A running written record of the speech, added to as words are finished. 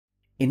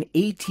An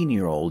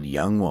 18-year-old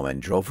young woman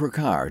drove her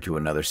car to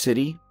another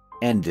city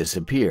and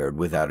disappeared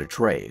without a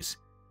trace,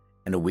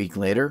 and a week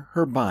later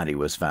her body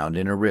was found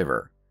in a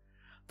river.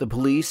 The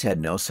police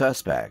had no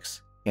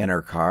suspects, and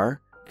her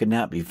car could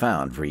not be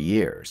found for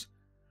years.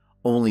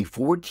 Only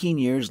 14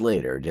 years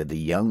later did the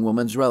young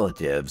woman's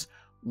relatives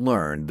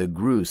learn the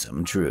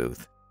gruesome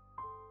truth.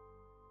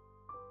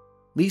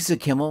 Lisa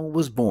Kimmell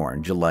was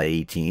born July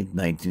 18,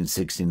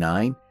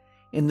 1969,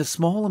 in the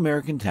small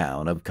American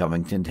town of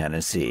Covington,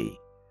 Tennessee.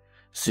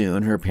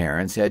 Soon her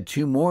parents had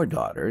two more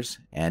daughters,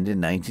 and in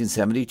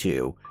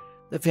 1972,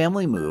 the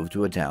family moved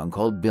to a town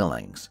called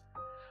Billings.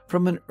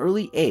 From an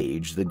early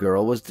age, the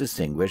girl was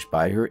distinguished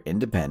by her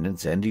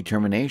independence and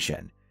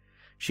determination.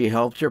 She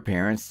helped her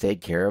parents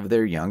take care of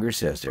their younger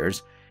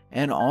sisters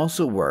and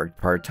also worked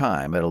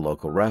part-time at a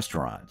local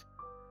restaurant.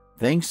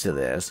 Thanks to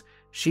this,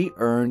 she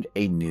earned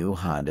a new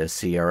Honda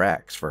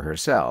CRX for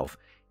herself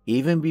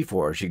even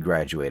before she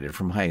graduated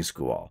from high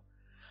school.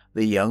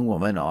 The young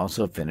woman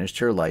also finished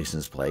her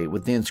license plate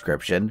with the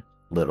inscription,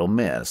 "Little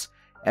Miss,"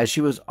 as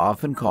she was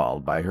often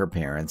called by her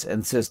parents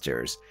and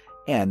sisters,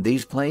 and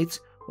these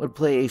plates would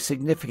play a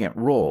significant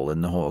role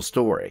in the whole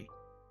story.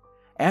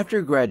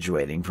 After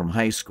graduating from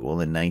high school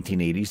in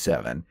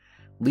 1987,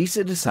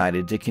 Lisa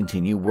decided to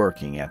continue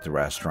working at the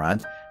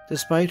restaurant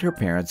despite her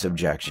parents'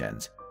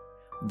 objections.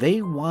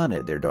 They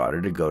wanted their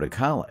daughter to go to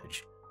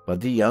college,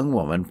 but the young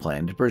woman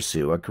planned to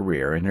pursue a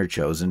career in her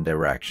chosen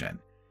direction.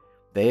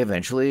 They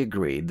eventually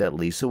agreed that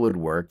Lisa would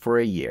work for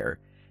a year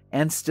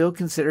and still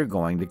consider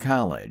going to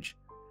college.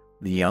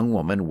 The young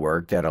woman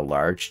worked at a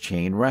large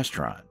chain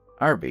restaurant,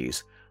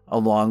 Arby's,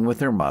 along with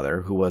her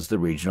mother, who was the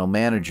regional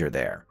manager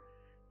there.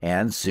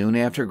 And soon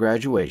after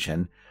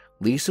graduation,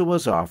 Lisa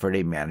was offered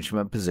a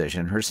management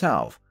position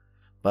herself,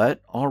 but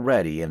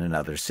already in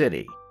another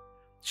city.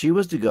 She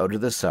was to go to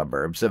the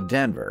suburbs of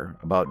Denver,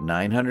 about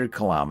 900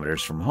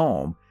 kilometers from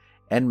home,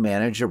 and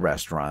manage a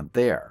restaurant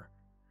there.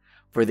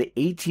 For the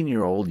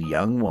 18-year-old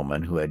young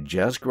woman who had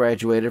just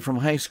graduated from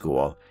high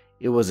school,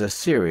 it was a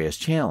serious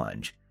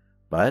challenge,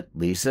 but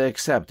Lisa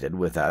accepted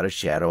without a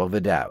shadow of a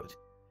doubt.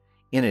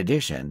 In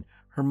addition,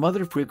 her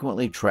mother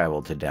frequently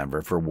traveled to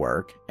Denver for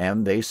work,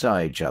 and they saw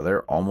each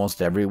other almost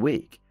every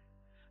week.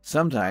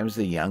 Sometimes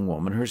the young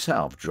woman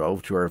herself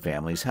drove to her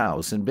family's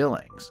house in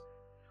Billings.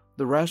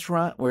 The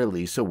restaurant where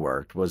Lisa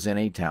worked was in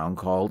a town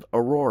called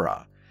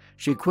Aurora.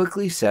 She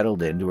quickly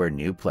settled into her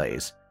new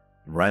place,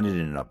 rented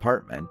an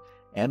apartment,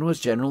 and was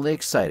generally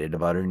excited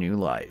about her new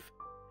life.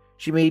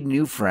 She made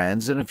new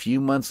friends and a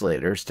few months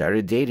later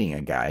started dating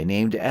a guy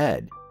named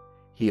Ed.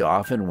 He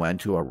often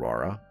went to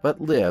Aurora, but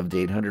lived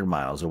 800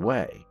 miles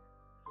away.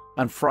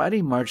 On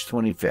Friday, March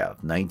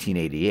 25,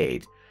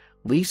 1988,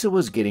 Lisa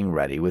was getting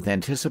ready with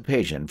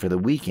anticipation for the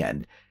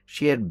weekend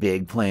she had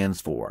big plans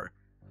for.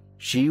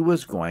 She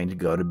was going to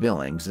go to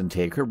Billings and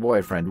take her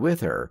boyfriend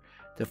with her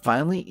to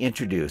finally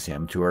introduce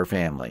him to her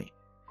family.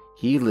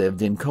 He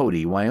lived in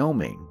Cody,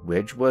 Wyoming,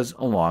 which was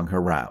along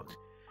her route.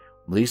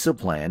 Lisa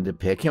planned to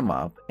pick him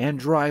up and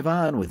drive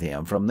on with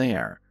him from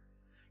there.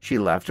 She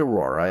left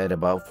Aurora at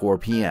about 4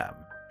 p.m.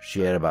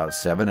 She had about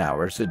 7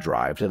 hours to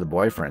drive to the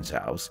boyfriend's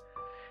house.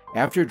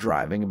 After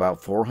driving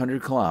about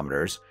 400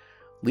 kilometers,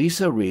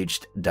 Lisa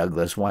reached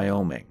Douglas,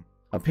 Wyoming.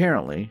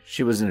 Apparently,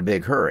 she was in a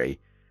big hurry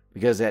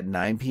because at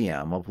 9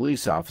 p.m. a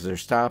police officer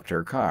stopped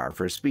her car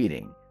for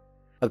speeding.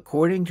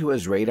 According to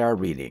his radar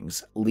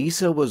readings,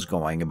 Lisa was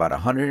going about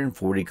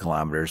 140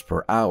 kilometers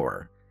per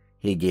hour.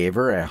 He gave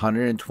her a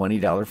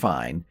 $120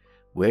 fine,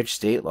 which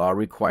state law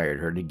required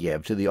her to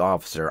give to the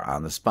officer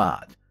on the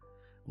spot.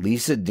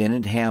 Lisa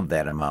didn't have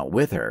that amount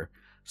with her,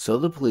 so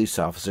the police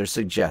officer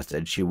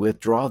suggested she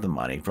withdraw the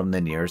money from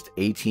the nearest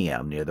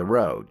ATM near the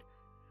road.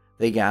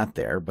 They got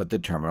there, but the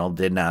terminal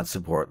did not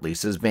support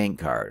Lisa's bank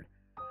card.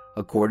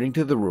 According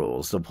to the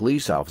rules, the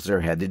police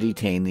officer had to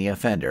detain the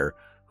offender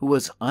who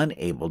was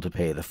unable to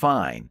pay the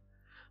fine,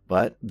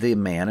 but the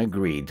man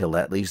agreed to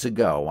let Lisa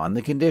go on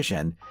the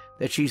condition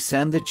that she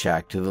send the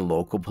check to the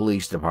local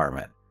police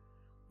department.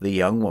 The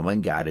young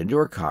woman got into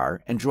her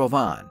car and drove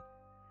on.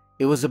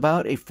 It was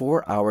about a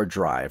 4-hour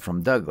drive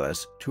from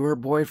Douglas to her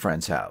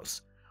boyfriend's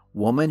house.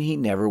 Woman, he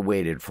never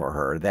waited for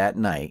her that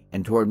night,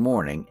 and toward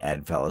morning,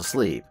 Ed fell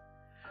asleep.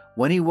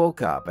 When he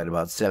woke up at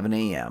about 7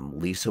 a.m.,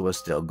 Lisa was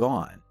still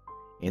gone.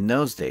 In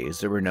those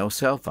days, there were no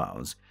cell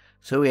phones,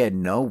 so he had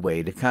no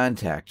way to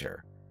contact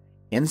her.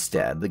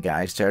 Instead, the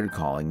guy started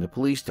calling the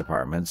police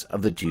departments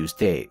of the two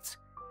states.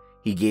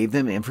 He gave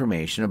them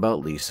information about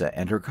Lisa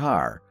and her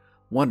car,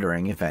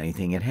 wondering if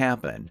anything had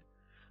happened.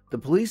 The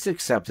police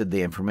accepted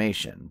the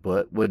information,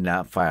 but would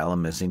not file a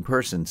missing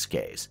persons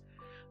case.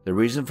 The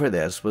reason for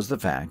this was the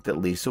fact that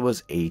Lisa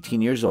was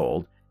 18 years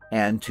old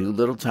and too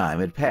little time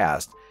had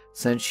passed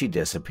since she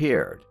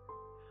disappeared.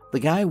 The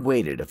guy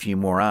waited a few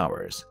more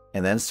hours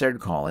and then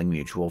started calling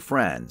mutual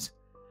friends.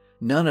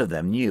 None of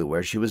them knew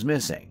where she was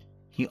missing.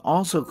 He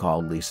also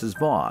called Lisa's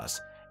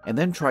boss and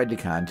then tried to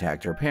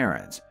contact her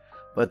parents,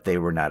 but they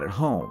were not at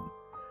home.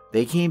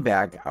 They came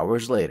back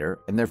hours later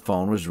and their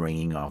phone was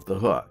ringing off the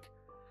hook.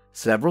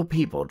 Several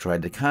people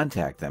tried to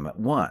contact them at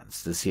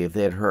once to see if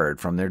they had heard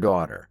from their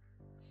daughter.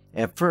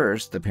 At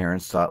first, the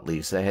parents thought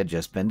Lisa had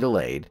just been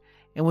delayed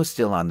and was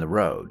still on the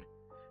road.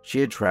 She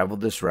had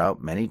traveled this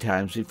route many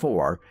times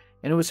before,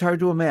 and it was hard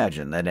to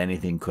imagine that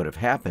anything could have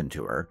happened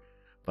to her,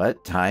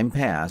 but time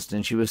passed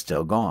and she was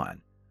still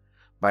gone.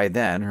 By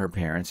then, her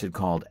parents had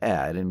called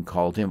Ed and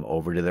called him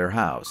over to their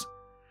house.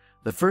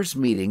 The first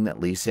meeting that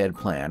Lisa had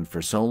planned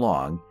for so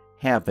long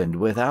happened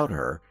without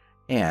her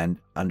and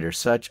under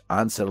such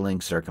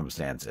unsettling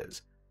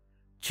circumstances.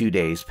 2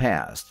 days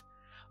passed.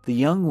 The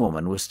young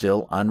woman was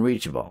still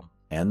unreachable,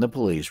 and the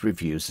police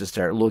refused to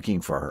start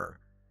looking for her.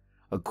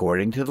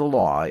 According to the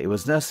law, it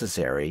was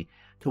necessary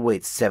to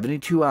wait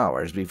 72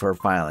 hours before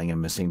filing a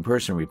missing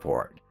person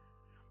report.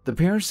 The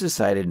parents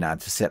decided not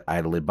to sit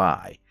idly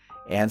by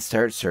and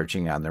start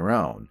searching on their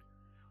own.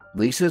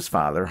 Lisa's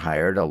father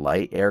hired a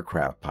light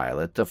aircraft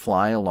pilot to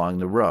fly along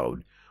the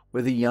road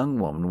where the young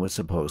woman was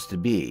supposed to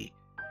be.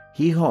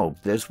 He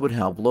hoped this would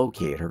help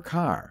locate her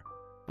car,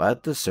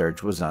 but the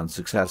search was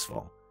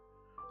unsuccessful.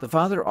 The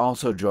father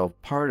also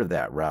drove part of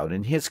that route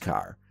in his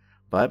car,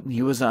 but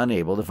he was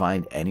unable to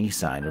find any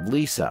sign of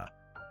Lisa.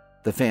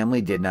 The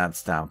family did not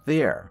stop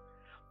there.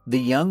 The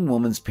young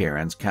woman's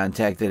parents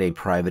contacted a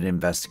private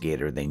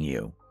investigator they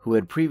knew, who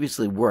had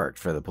previously worked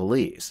for the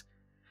police.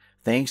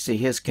 Thanks to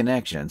his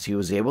connections, he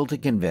was able to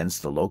convince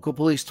the local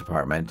police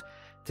department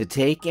to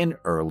take an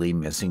early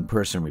missing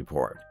person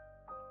report.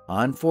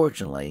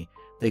 Unfortunately,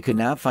 they could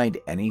not find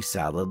any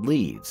solid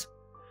leads.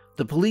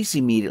 The police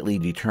immediately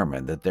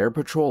determined that their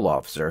patrol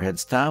officer had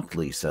stopped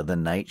Lisa the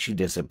night she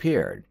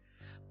disappeared,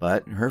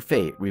 but her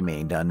fate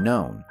remained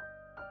unknown.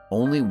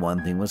 Only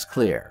one thing was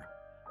clear: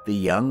 the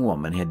young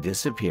woman had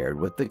disappeared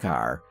with the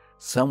car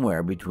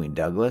somewhere between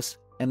Douglas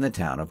and the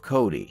town of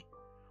Cody.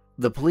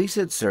 The police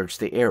had searched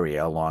the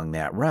area along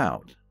that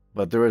route,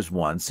 but there was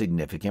one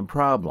significant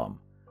problem.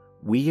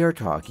 We are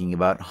talking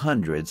about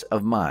hundreds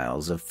of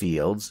miles of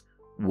fields,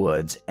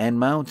 woods, and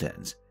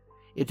mountains.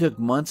 It took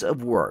months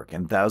of work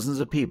and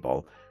thousands of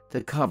people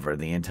to cover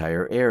the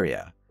entire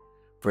area.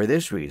 For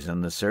this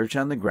reason, the search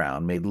on the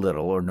ground made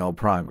little or no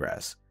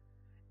progress.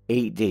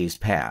 8 days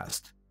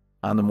passed.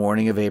 On the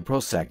morning of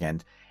April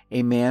 2nd,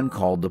 a man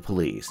called the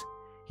police.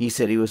 He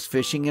said he was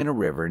fishing in a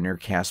river near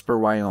Casper,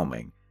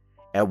 Wyoming.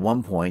 At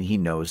one point, he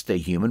noticed a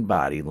human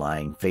body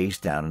lying face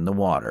down in the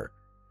water.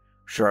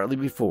 Shortly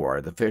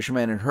before, the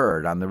fisherman had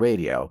heard on the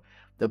radio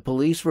the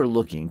police were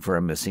looking for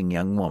a missing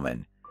young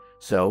woman,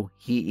 so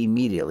he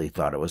immediately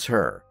thought it was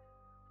her.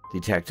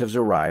 Detectives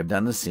arrived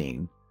on the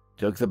scene,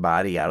 took the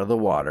body out of the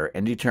water,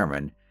 and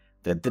determined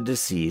that the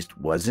deceased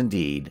was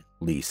indeed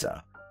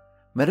Lisa.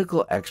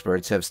 Medical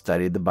experts have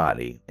studied the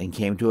body and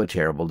came to a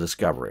terrible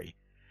discovery.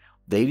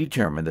 They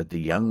determined that the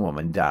young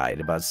woman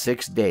died about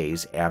 6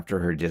 days after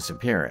her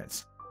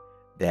disappearance.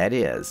 That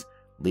is,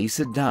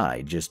 Lisa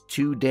died just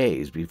 2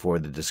 days before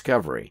the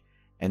discovery,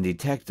 and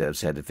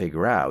detectives had to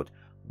figure out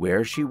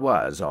where she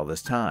was all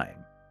this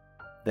time.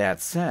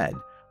 That said,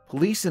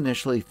 police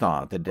initially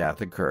thought the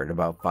death occurred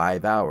about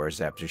 5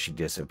 hours after she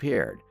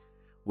disappeared,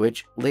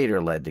 which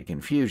later led to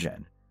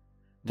confusion.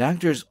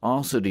 Doctors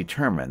also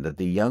determined that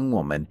the young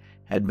woman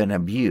had been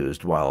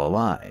abused while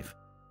alive,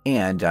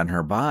 and on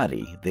her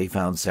body they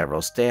found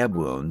several stab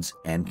wounds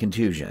and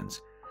contusions.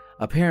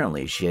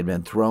 Apparently, she had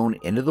been thrown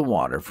into the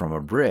water from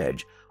a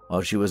bridge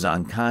while she was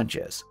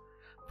unconscious.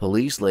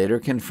 Police later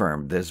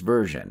confirmed this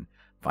version,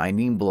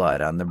 finding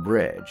blood on the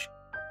bridge.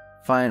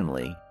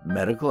 Finally,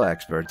 medical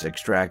experts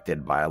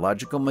extracted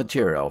biological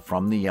material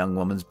from the young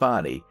woman's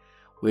body,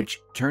 which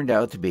turned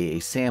out to be a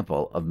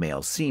sample of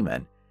male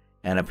semen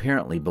and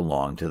apparently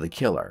belonged to the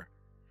killer.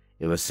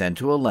 It was sent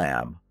to a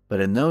lab, but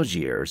in those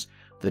years,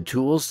 the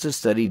tools to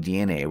study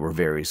DNA were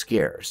very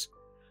scarce.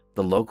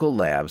 The local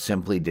lab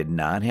simply did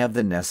not have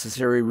the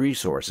necessary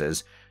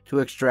resources to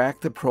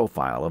extract the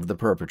profile of the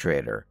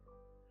perpetrator.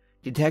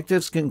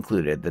 Detectives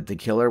concluded that the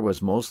killer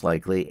was most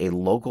likely a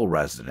local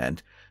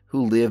resident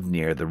who lived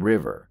near the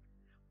river.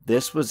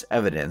 This was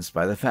evidenced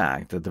by the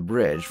fact that the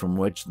bridge from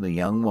which the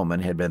young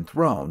woman had been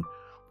thrown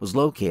was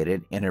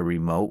located in a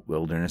remote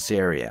wilderness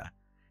area.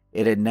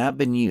 It had not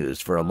been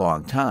used for a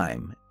long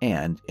time,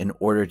 and in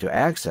order to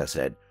access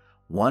it,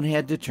 one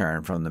had to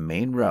turn from the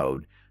main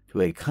road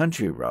to a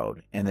country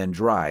road and then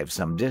drive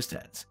some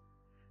distance.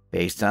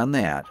 Based on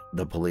that,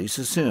 the police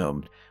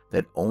assumed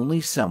that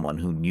only someone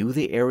who knew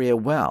the area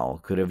well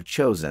could have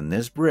chosen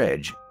this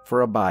bridge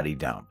for a body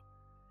dump.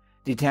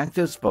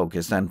 Detectives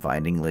focused on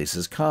finding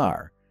Lisa's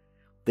car.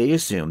 They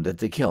assumed that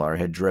the killer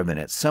had driven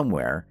it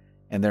somewhere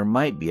and there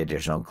might be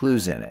additional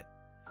clues in it.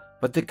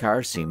 But the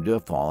car seemed to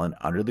have fallen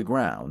under the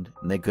ground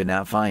and they could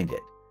not find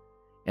it.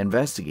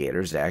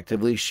 Investigators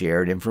actively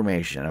shared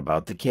information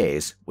about the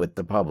case with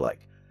the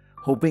public,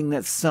 hoping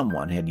that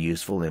someone had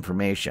useful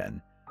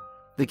information.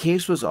 The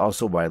case was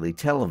also widely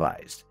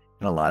televised,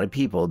 and a lot of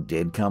people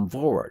did come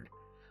forward.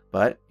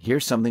 But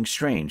here's something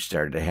strange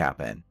started to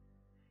happen.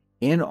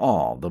 In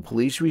all, the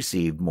police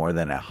received more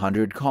than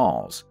 100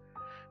 calls.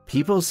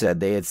 People said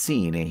they had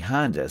seen a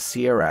Honda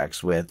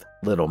CRX with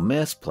Little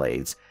Miss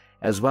plates,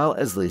 as well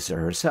as Lisa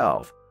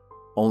herself,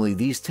 Only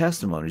these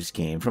testimonies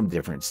came from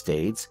different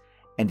states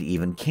and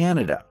even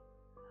Canada.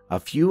 A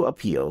few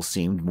appeals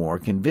seemed more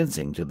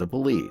convincing to the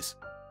police.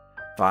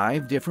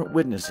 5 different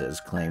witnesses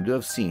claimed to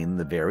have seen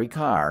the very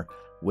car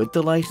with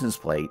the license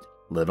plate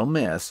Little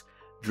Miss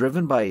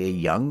driven by a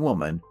young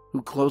woman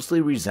who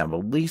closely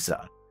resembled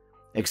Lisa,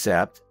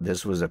 except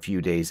this was a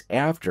few days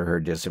after her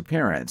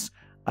disappearance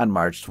on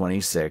March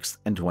 26th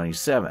and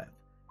 27th.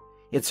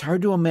 It's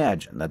hard to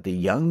imagine that the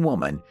young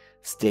woman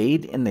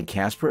stayed in the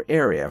Casper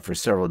area for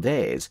several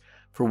days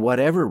for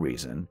whatever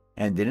reason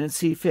and didn't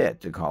see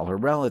fit to call her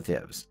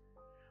relatives.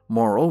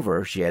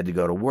 Moreover, she had to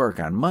go to work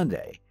on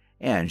Monday,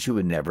 and she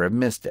would never have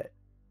missed it.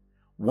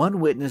 One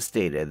witness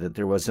stated that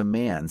there was a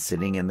man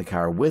sitting in the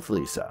car with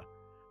Lisa,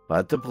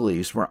 but the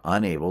police were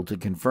unable to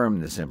confirm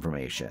this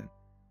information.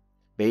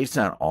 Based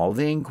on all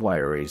the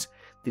inquiries,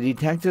 the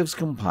detectives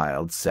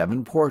compiled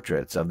 7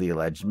 portraits of the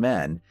alleged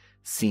men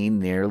seen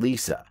near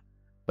Lisa,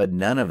 but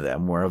none of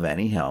them were of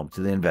any help to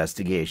the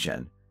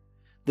investigation.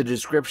 The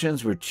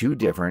descriptions were too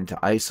different to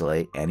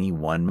isolate any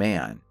one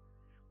man.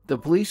 The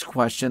police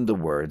questioned the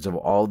words of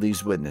all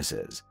these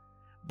witnesses.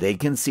 They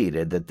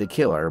conceded that the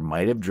killer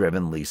might have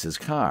driven Lisa's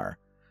car,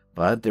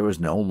 but there was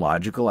no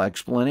logical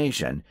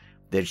explanation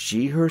that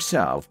she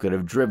herself could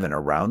have driven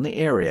around the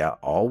area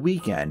all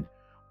weekend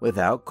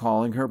without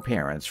calling her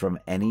parents from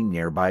any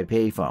nearby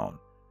payphone.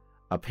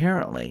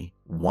 Apparently,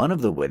 one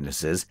of the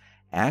witnesses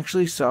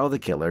actually saw the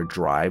killer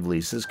drive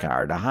Lisa's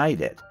car to hide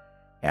it,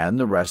 and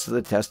the rest of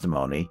the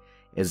testimony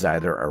is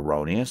either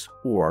erroneous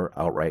or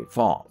outright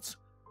false.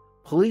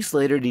 Police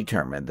later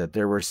determined that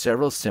there were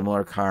several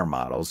similar car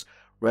models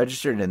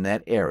registered in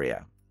that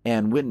area,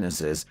 and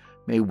witnesses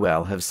may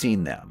well have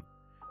seen them.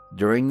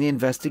 During the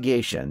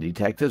investigation,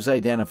 detectives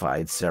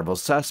identified several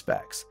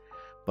suspects,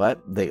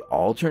 but they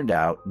all turned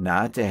out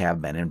not to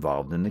have been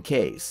involved in the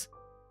case.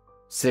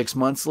 6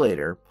 months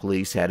later,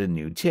 police had a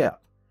new tip.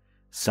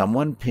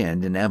 Someone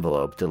pinned an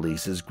envelope to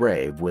Lisa's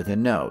grave with a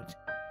note.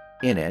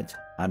 In it,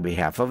 on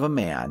behalf of a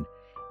man,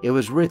 it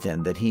was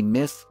written that he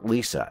missed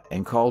Lisa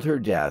and called her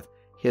death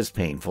his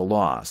painful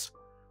loss.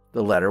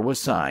 The letter was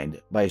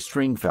signed by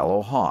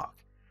Stringfellow Hawk,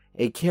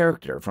 a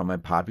character from a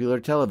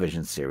popular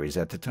television series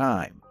at the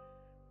time.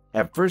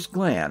 At first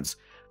glance,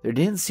 there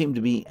didn't seem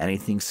to be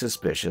anything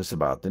suspicious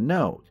about the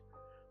note,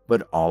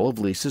 but all of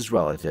Lisa's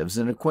relatives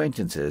and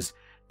acquaintances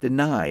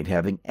denied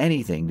having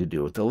anything to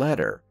do with the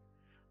letter.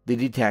 The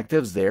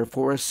detectives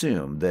therefore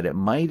assumed that it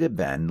might have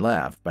been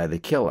left by the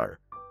killer.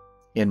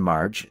 In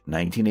March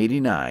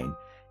 1989,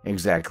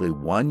 exactly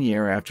 1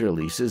 year after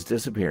Lisa's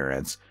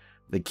disappearance,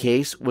 the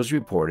case was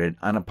reported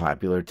on a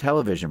popular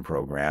television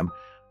program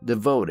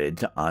devoted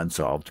to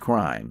unsolved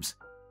crimes.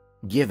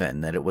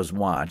 Given that it was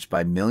watched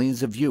by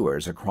millions of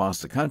viewers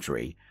across the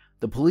country,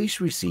 the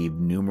police received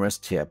numerous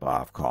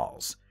tip-off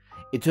calls.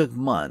 It took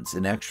months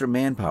and extra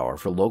manpower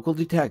for local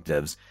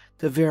detectives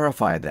to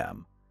verify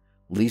them.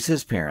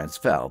 Lisa's parents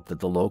felt that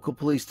the local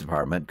police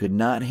department could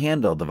not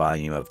handle the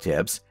volume of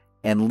tips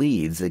and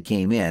leads that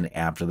came in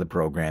after the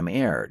program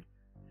aired.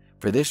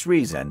 For this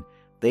reason,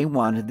 they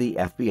wanted the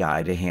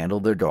FBI to handle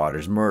their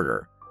daughter's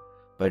murder.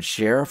 But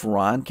Sheriff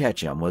Ron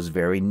Ketchum was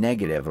very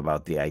negative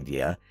about the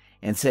idea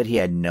and said he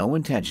had no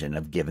intention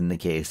of giving the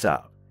case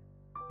up.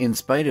 In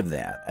spite of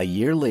that, a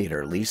year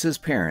later, Lisa's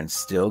parents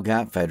still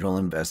got federal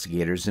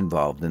investigators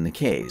involved in the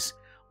case,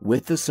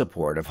 with the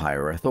support of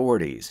higher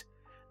authorities.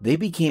 They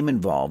became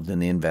involved in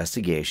the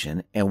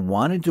investigation and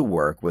wanted to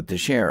work with the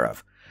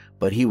sheriff,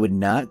 but he would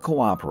not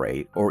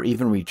cooperate or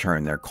even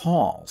return their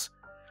calls.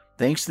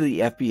 Thanks to the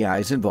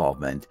FBI's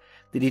involvement,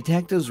 the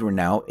detectives were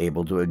now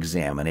able to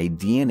examine a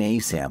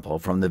DNA sample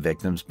from the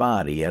victim's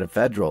body at a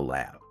federal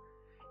lab.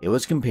 It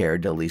was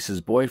compared to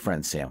Lisa's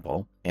boyfriend's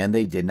sample, and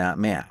they did not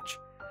match.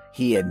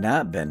 He had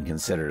not been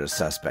considered a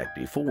suspect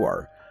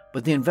before,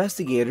 but the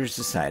investigators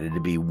decided to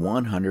be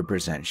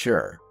 100%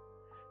 sure.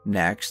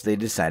 Next, they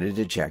decided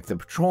to check the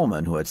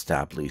patrolman who had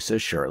stopped Lisa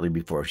shortly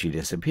before she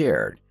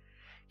disappeared.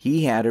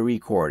 He had a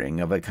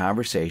recording of a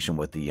conversation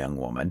with the young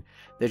woman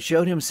that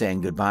showed him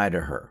saying goodbye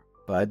to her,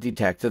 but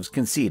detectives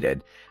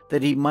conceded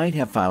that he might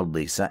have found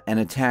Lisa and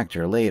attacked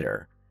her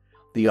later.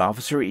 The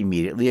officer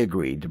immediately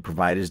agreed to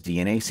provide his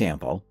DNA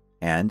sample,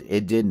 and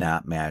it did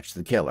not match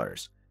the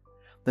killer's.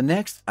 The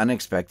next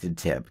unexpected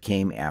tip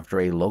came after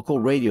a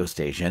local radio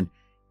station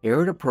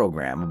aired a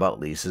program about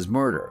Lisa's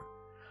murder.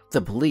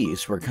 The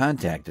police were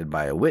contacted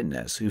by a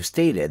witness who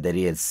stated that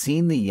he had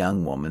seen the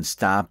young woman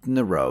stopped in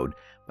the road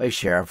by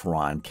Sheriff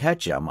Ron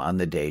Ketchum on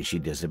the day she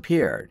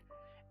disappeared,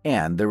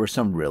 and there were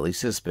some really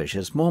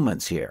suspicious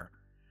moments here.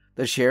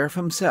 The sheriff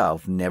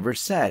himself never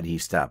said he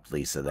stopped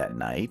Lisa that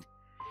night.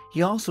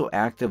 He also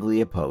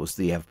actively opposed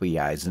the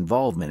FBI's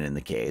involvement in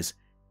the case,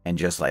 and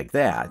just like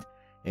that,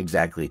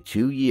 exactly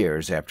 2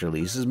 years after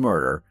Lisa's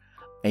murder,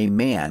 a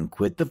man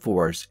quit the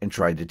force and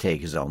tried to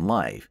take his own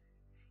life.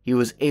 He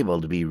was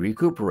able to be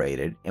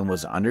recuperated and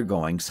was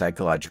undergoing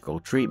psychological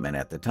treatment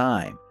at the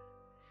time.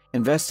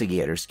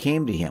 Investigators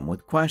came to him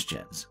with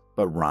questions,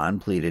 but Ron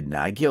pleaded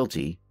not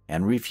guilty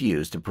and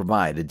refused to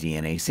provide a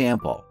DNA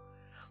sample.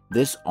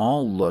 This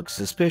all looked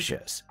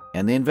suspicious,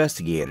 and the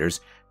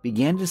investigators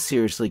began to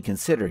seriously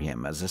consider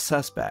him as a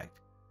suspect.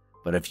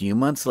 But a few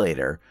months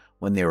later,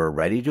 when they were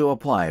ready to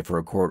apply for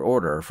a court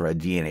order for a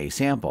DNA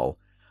sample,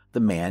 the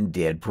man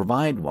did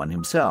provide one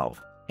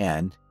himself,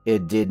 and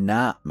it did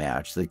not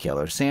match the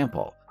killer's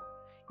sample.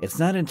 It's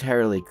not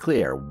entirely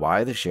clear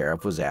why the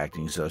sheriff was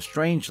acting so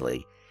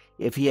strangely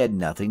if he had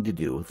nothing to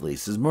do with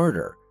Lisa's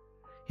murder.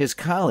 His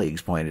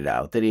colleagues pointed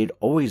out that he had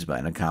always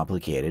been a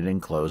complicated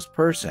and closed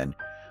person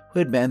who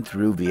had been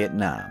through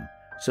Vietnam,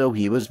 so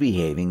he was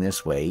behaving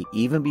this way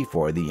even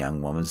before the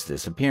young woman's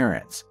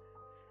disappearance.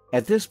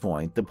 At this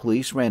point, the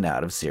police ran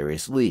out of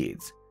serious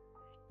leads.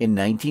 In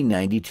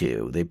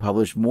 1992, they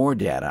published more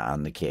data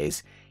on the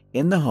case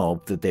in the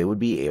hope that they would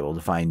be able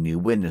to find new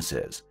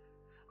witnesses.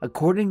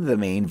 According to the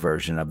main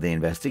version of the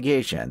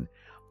investigation,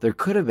 there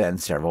could have been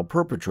several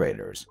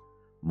perpetrators.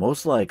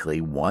 Most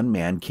likely, one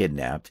man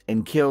kidnapped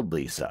and killed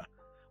Lisa,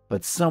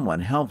 but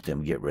someone helped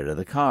him get rid of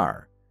the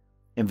car.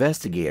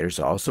 Investigators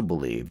also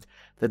believed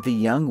that the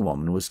young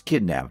woman was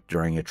kidnapped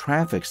during a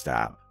traffic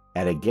stop,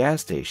 at a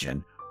gas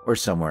station, or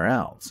somewhere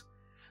else.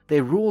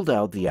 They ruled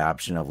out the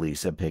option of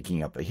Lisa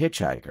picking up a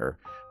hitchhiker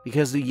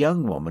because the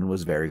young woman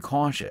was very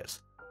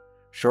cautious.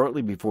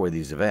 Shortly before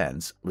these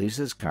events,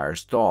 Lisa's car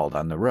stalled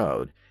on the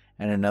road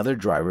and another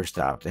driver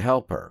stopped to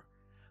help her.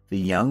 The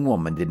young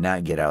woman did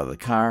not get out of the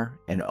car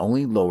and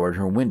only lowered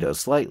her window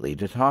slightly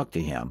to talk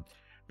to him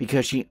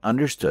because she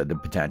understood the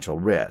potential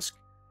risk.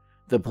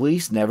 The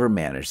police never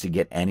managed to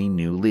get any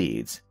new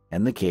leads,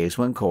 and the case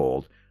went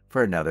cold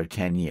for another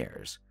 10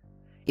 years.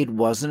 It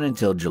wasn't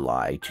until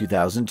July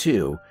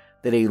 2002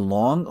 that a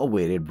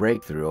long-awaited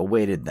breakthrough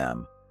awaited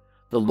them.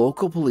 The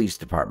local police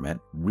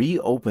department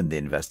reopened the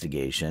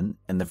investigation,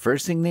 and the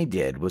first thing they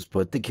did was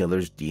put the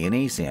killer's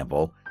DNA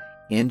sample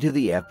into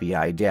the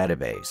FBI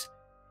database.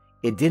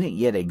 It didn't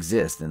yet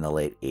exist in the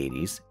late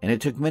 80s, and it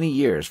took many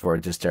years for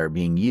it to start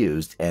being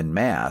used en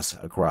masse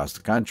across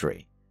the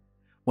country.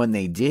 When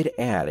they did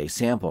add a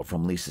sample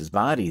from Lisa's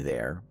body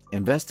there,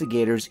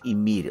 investigators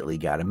immediately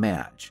got a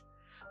match.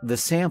 The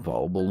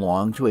sample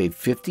belonged to a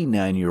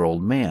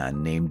 59-year-old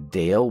man named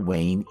Dale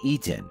Wayne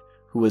Eaton,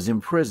 who was in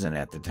prison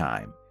at the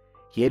time.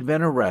 He had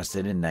been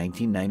arrested in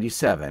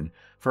 1997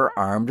 for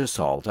armed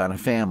assault on a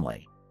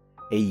family.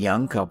 A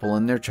young couple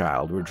and their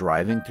child were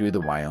driving through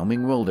the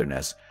Wyoming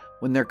wilderness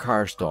when their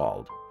car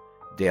stalled.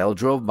 Dale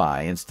drove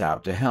by and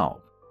stopped to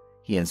help.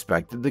 He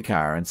inspected the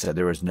car and said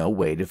there was no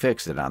way to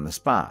fix it on the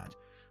spot,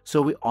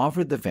 so he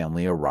offered the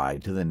family a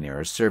ride to the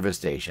nearest service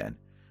station,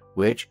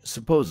 which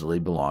supposedly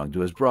belonged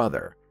to his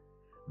brother.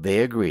 They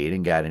agreed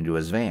and got into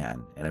his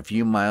van, and a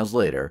few miles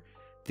later,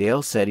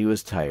 Dale said he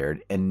was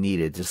tired and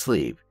needed to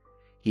sleep.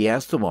 He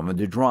asked the woman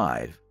to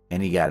drive,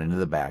 and he got into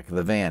the back of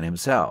the van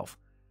himself.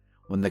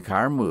 When the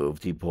car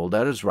moved, he pulled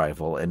out his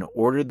rifle and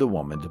ordered the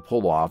woman to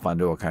pull off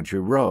onto a country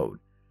road.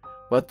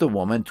 But the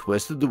woman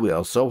twisted the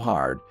wheel so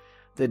hard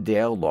that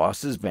Dale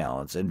lost his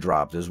balance and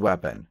dropped his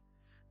weapon.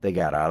 They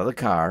got out of the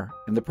car,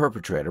 and the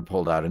perpetrator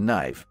pulled out a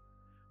knife.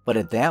 But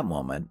at that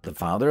moment, the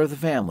father of the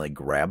family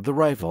grabbed the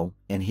rifle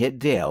and hit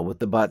Dale with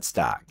the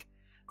buttstock.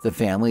 The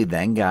family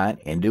then got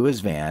into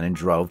his van and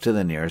drove to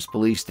the nearest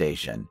police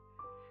station.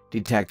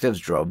 Detectives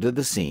drove to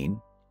the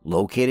scene,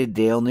 located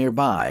Dale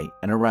nearby,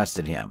 and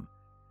arrested him.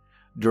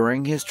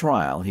 During his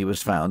trial, he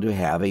was found to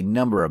have a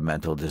number of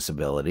mental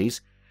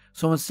disabilities,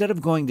 so instead of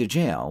going to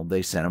jail,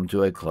 they sent him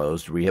to a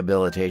closed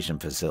rehabilitation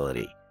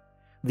facility.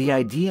 The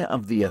idea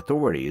of the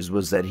authorities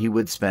was that he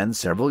would spend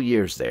several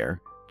years there,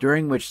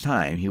 during which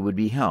time he would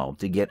be helped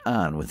to get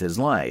on with his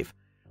life,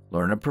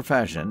 learn a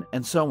profession,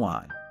 and so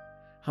on.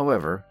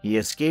 However, he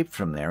escaped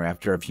from there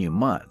after a few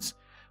months,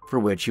 for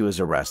which he was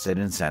arrested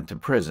and sent to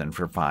prison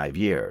for 5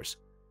 years.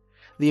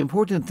 The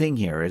important thing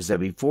here is that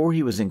before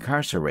he was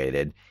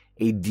incarcerated,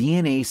 a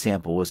DNA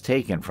sample was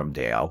taken from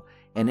Dale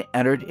and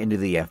entered into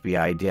the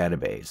FBI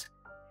database.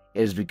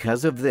 It is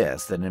because of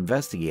this that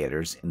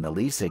investigators in the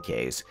Lisa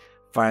case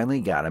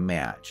finally got a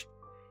match.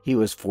 He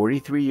was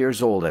 43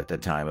 years old at the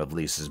time of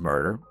Lisa's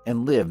murder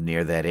and lived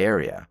near that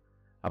area.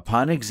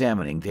 Upon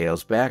examining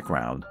Dale's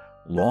background,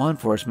 law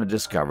enforcement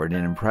discovered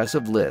an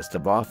impressive list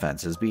of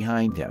offenses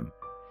behind him.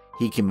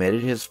 He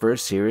committed his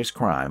first serious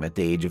crime at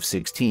the age of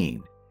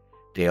 16.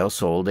 Dale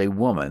sold a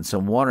woman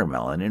some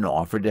watermelon and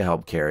offered to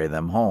help carry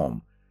them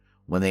home.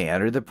 When they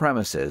entered the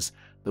premises,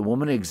 the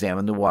woman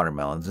examined the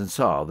watermelons and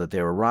saw that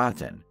they were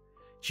rotten.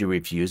 She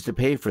refused to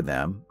pay for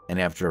them, and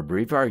after a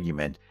brief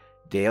argument,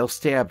 Dale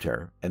stabbed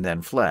her and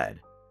then fled.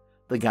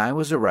 The guy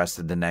was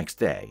arrested the next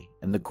day,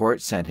 and the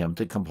court sent him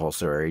to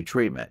compulsory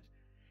treatment.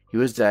 He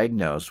was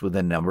diagnosed with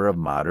a number of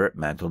moderate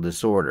mental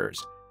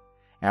disorders.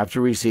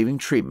 After receiving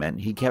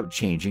treatment, he kept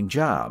changing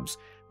jobs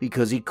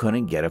because he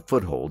couldn't get a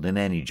foothold in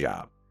any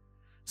job.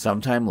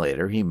 Sometime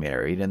later, he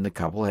married, and the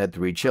couple had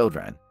 3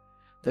 children.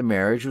 The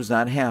marriage was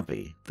not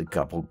happy. The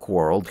couple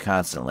quarreled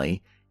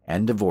constantly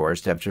and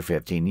divorced after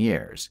 15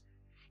 years.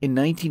 In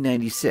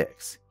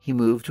 1996, he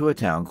moved to a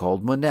town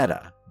called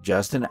Moneta,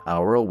 just an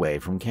hour away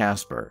from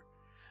Casper.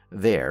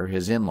 There,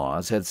 his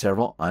in-laws had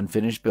several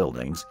unfinished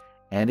buildings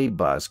and a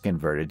bus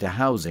converted to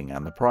housing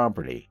on the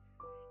property.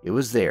 It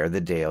was there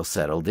that Dale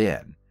settled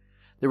in.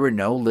 There were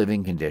no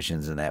living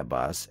conditions in that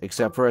bus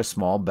except for a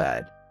small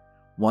bed.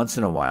 Once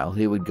in a while,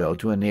 he would go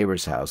to a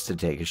neighbor's house to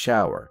take a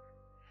shower.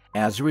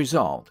 As a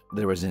result,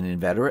 there was an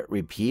inveterate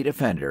repeat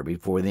offender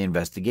before the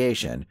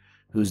investigation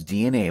whose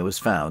DNA was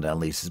found on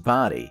Lisa's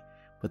body,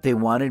 but they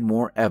wanted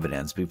more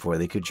evidence before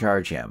they could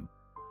charge him.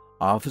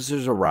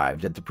 Officers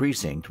arrived at the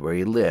precinct where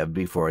he lived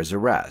before his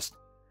arrest.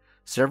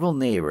 Several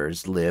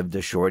neighbors lived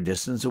a short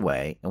distance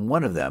away, and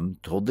one of them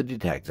told the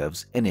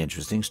detectives an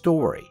interesting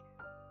story.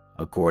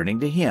 According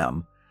to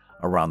him,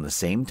 around the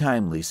same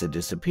time Lisa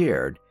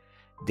disappeared,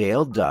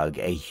 Dale dug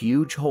a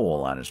huge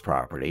hole on his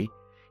property.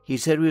 He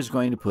said he was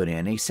going to put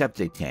in a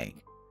septic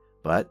tank,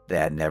 but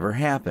that never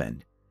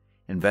happened.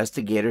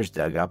 Investigators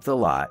dug up the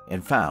lot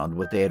and found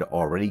what they had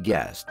already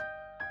guessed.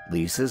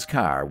 Lisa's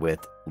car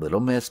with Little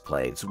Miss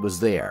plates was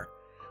there.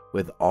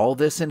 With all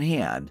this in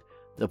hand,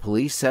 the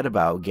police set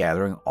about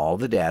gathering all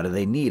the data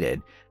they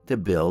needed to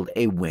build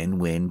a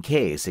win-win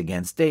case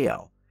against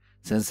Dale,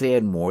 since they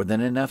had more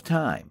than enough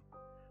time.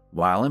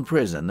 While in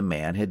prison, the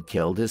man had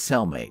killed his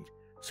cellmate,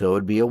 so it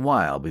would be a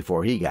while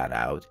before he got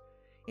out.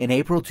 In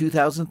April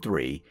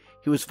 2003,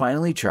 he was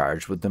finally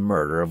charged with the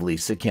murder of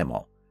Lisa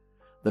Kimmell.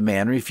 The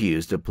man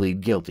refused to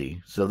plead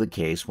guilty, so the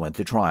case went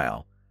to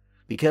trial.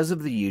 Because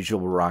of the usual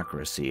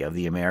bureaucracy of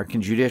the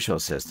American judicial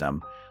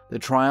system, the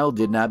trial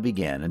did not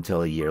begin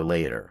until a year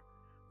later.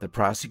 The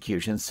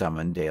prosecution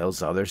summoned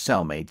Dale's other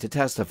cellmate to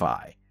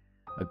testify.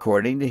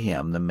 According to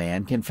him, the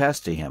man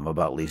confessed to him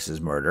about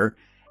Lisa's murder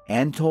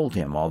and told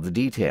him all the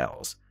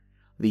details.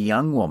 The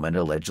young woman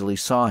allegedly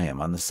saw him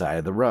on the side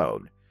of the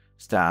road,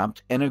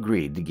 stopped, and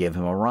agreed to give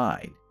him a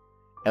ride.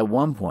 At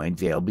one point,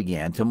 Dale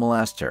began to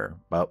molest her,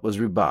 but was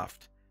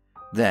rebuffed.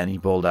 Then he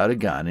pulled out a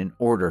gun and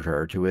ordered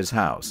her to his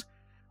house,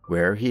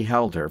 where he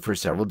held her for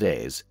several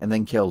days and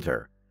then killed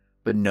her.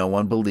 But no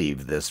one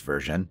believed this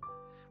version.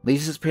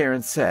 Lisa's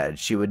parents said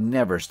she would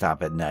never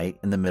stop at night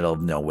in the middle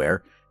of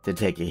nowhere to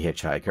take a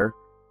hitchhiker.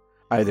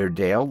 Either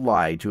Dale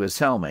lied to his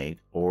cellmate,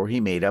 or he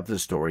made up the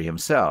story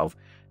himself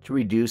to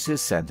reduce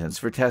his sentence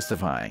for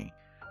testifying,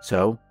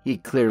 so he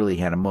clearly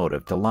had a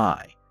motive to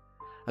lie.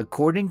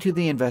 According to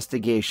the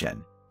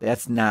investigation,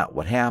 that's not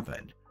what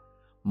happened.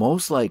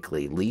 Most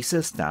likely,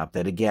 Lisa stopped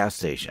at a gas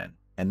station,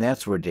 and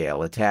that's where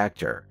Dale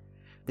attacked her.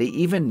 They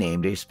even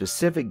named a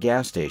specific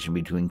gas station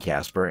between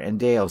Casper and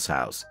Dale's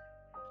house.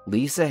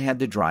 Lisa had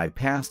to drive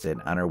past it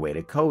on her way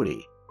to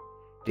Cody.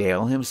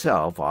 Dale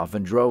himself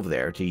often drove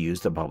there to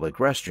use the public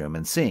restroom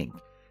and sink,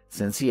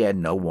 since he had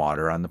no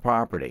water on the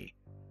property.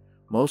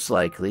 Most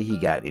likely, he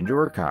got into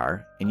her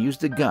car and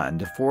used a gun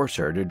to force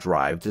her to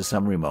drive to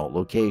some remote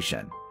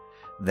location,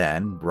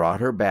 then brought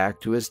her back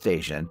to his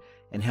station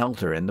and held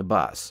her in the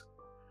bus.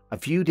 A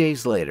few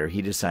days later,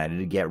 he decided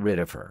to get rid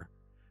of her,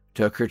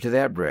 took her to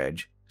that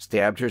bridge,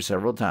 stabbed her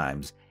several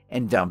times,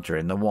 and dumped her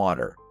in the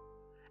water.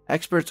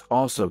 Experts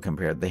also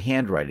compared the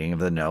handwriting of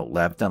the note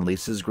left on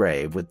Lisa's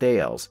grave with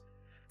Dale's.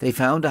 They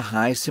found a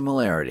high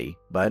similarity,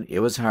 but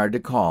it was hard to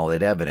call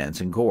it evidence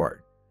in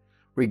court.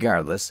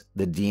 Regardless,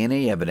 the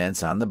DNA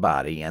evidence on the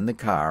body and the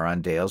car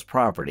on Dale's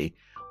property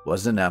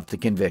was enough to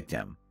convict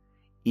him.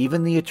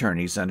 Even the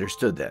attorneys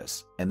understood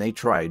this, and they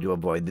tried to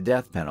avoid the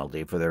death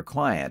penalty for their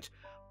client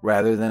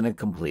rather than a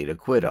complete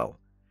acquittal.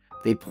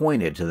 They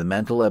pointed to the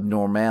mental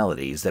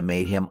abnormalities that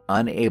made him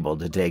unable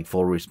to take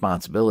full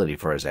responsibility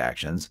for his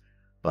actions,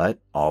 but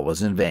all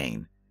was in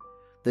vain.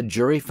 The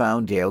jury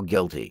found Dale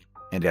guilty,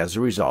 and as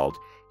a result,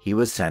 he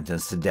was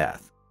sentenced to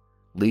death.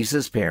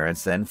 Lisa's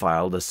parents then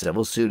filed a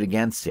civil suit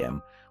against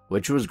him,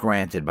 which was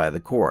granted by the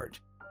court.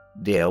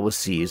 Dale was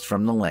seized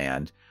from the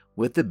land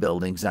with the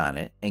buildings on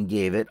it and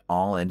gave it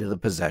all into the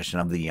possession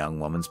of the young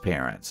woman's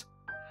parents.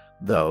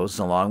 Those,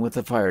 along with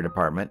the fire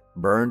department,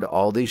 burned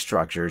all these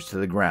structures to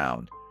the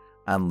ground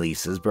on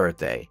Lisa's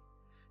birthday.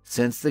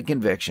 Since the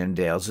conviction,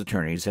 Dale's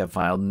attorneys have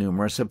filed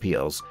numerous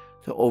appeals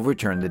to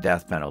overturn the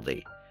death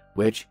penalty,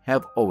 which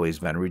have always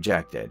been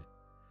rejected.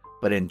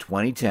 But in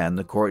 2010,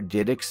 the court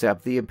did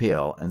accept the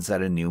appeal and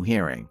set a new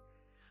hearing.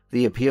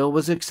 The appeal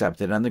was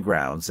accepted on the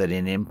grounds that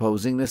in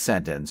imposing the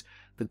sentence,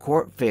 the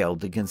court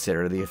failed to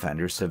consider the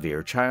offender's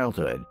severe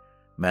childhood,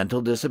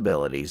 mental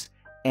disabilities,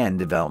 and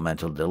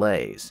developmental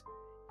delays.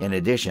 In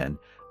addition,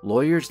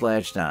 lawyers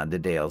latched on to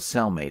Dale's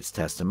cellmate's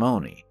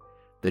testimony.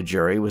 The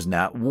jury was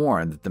not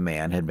warned that the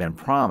man had been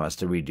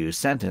promised a reduced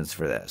sentence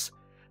for this,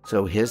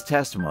 so his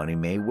testimony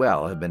may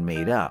well have been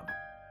made up.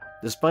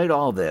 Despite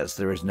all this,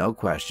 there is no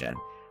question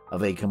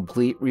of a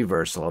complete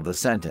reversal of the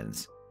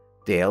sentence.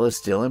 Dale is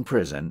still in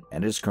prison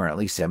and is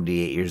currently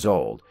 78 years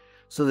old,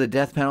 so the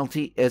death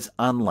penalty is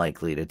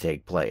unlikely to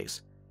take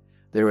place.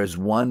 There is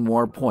one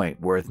more point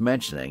worth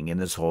mentioning in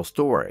this whole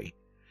story.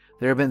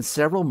 There have been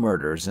several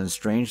murders and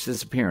strange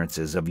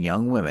disappearances of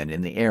young women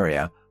in the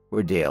area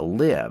where Dale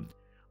lived,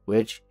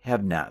 which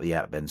have not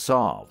yet been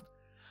solved.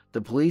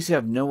 The police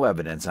have no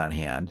evidence on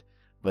hand,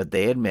 but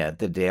they admit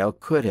that Dale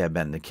could have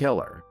been the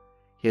killer.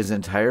 His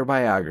entire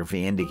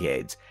biography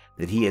indicates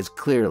that he is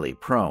clearly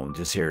prone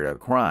to serial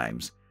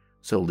crimes,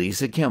 so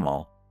Lisa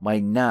Kimmell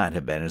might not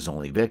have been his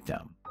only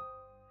victim.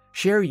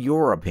 Share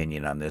your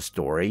opinion on this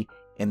story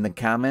in the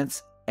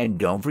comments and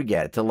don't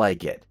forget to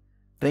like it.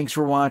 Thanks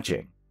for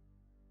watching.